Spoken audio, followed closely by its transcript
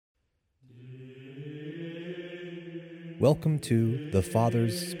Welcome to The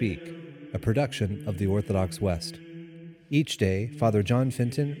Fathers Speak, a production of the Orthodox West. Each day, Father John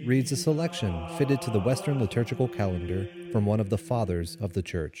Fenton reads a selection fitted to the Western liturgical calendar from one of the Fathers of the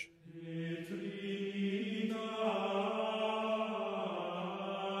Church.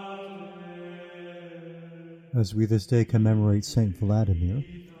 As we this day commemorate St. Vladimir,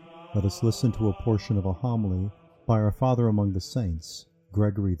 let us listen to a portion of a homily by our Father among the Saints,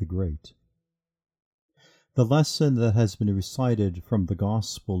 Gregory the Great. The lesson that has been recited from the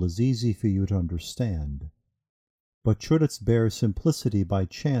Gospel is easy for you to understand, but should its bare simplicity by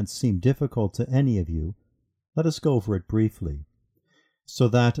chance seem difficult to any of you, let us go over it briefly, so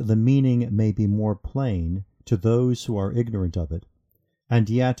that the meaning may be more plain to those who are ignorant of it, and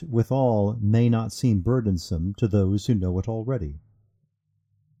yet withal may not seem burdensome to those who know it already.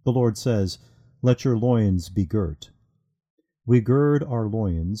 The Lord says, "Let your loins be girt." We gird our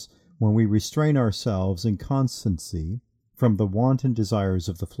loins when we restrain ourselves in constancy from the wanton desires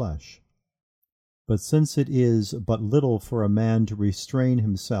of the flesh. But since it is but little for a man to restrain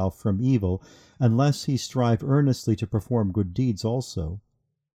himself from evil, unless he strive earnestly to perform good deeds also,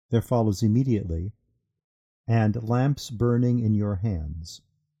 there follows immediately, "and lamps burning in your hands."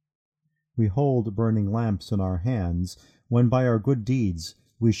 We hold burning lamps in our hands when by our good deeds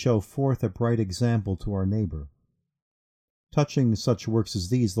we show forth a bright example to our neighbor. Touching such works as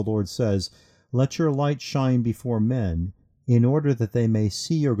these, the Lord says, "Let your light shine before men, in order that they may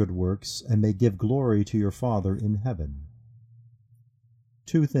see your good works and may give glory to your Father in heaven."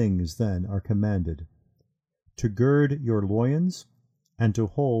 Two things, then, are commanded: to gird your loins and to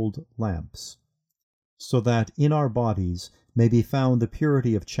hold lamps, so that in our bodies may be found the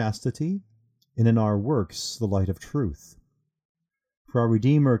purity of chastity, and in our works the light of truth. For our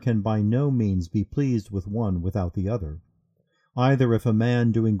Redeemer can by no means be pleased with one without the other. Either if a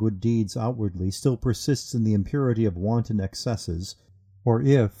man doing good deeds outwardly still persists in the impurity of wanton excesses, or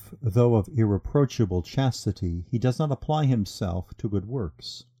if, though of irreproachable chastity, he does not apply himself to good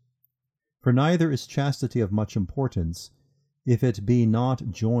works. For neither is chastity of much importance, if it be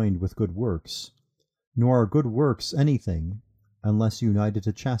not joined with good works, nor are good works anything, unless united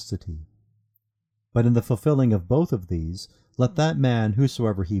to chastity. But in the fulfilling of both of these, let that man,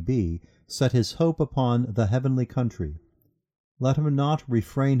 whosoever he be, set his hope upon the heavenly country. Let him not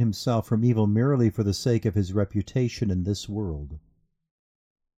refrain himself from evil merely for the sake of his reputation in this world.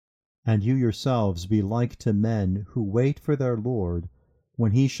 And you yourselves be like to men who wait for their Lord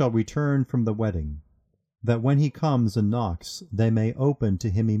when he shall return from the wedding, that when he comes and knocks, they may open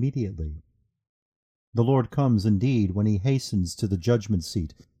to him immediately. The Lord comes indeed when he hastens to the judgment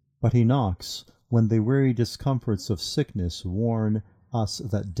seat, but he knocks when the weary discomforts of sickness warn us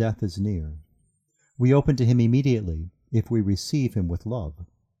that death is near. We open to him immediately, if we receive him with love.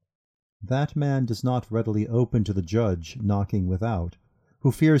 That man does not readily open to the judge knocking without,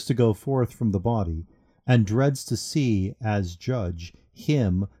 who fears to go forth from the body, and dreads to see as judge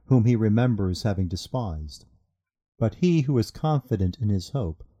him whom he remembers having despised. But he who is confident in his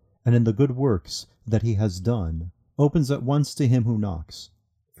hope, and in the good works that he has done, opens at once to him who knocks,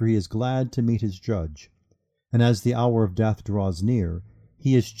 for he is glad to meet his judge, and as the hour of death draws near,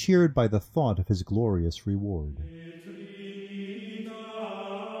 he is cheered by the thought of his glorious reward.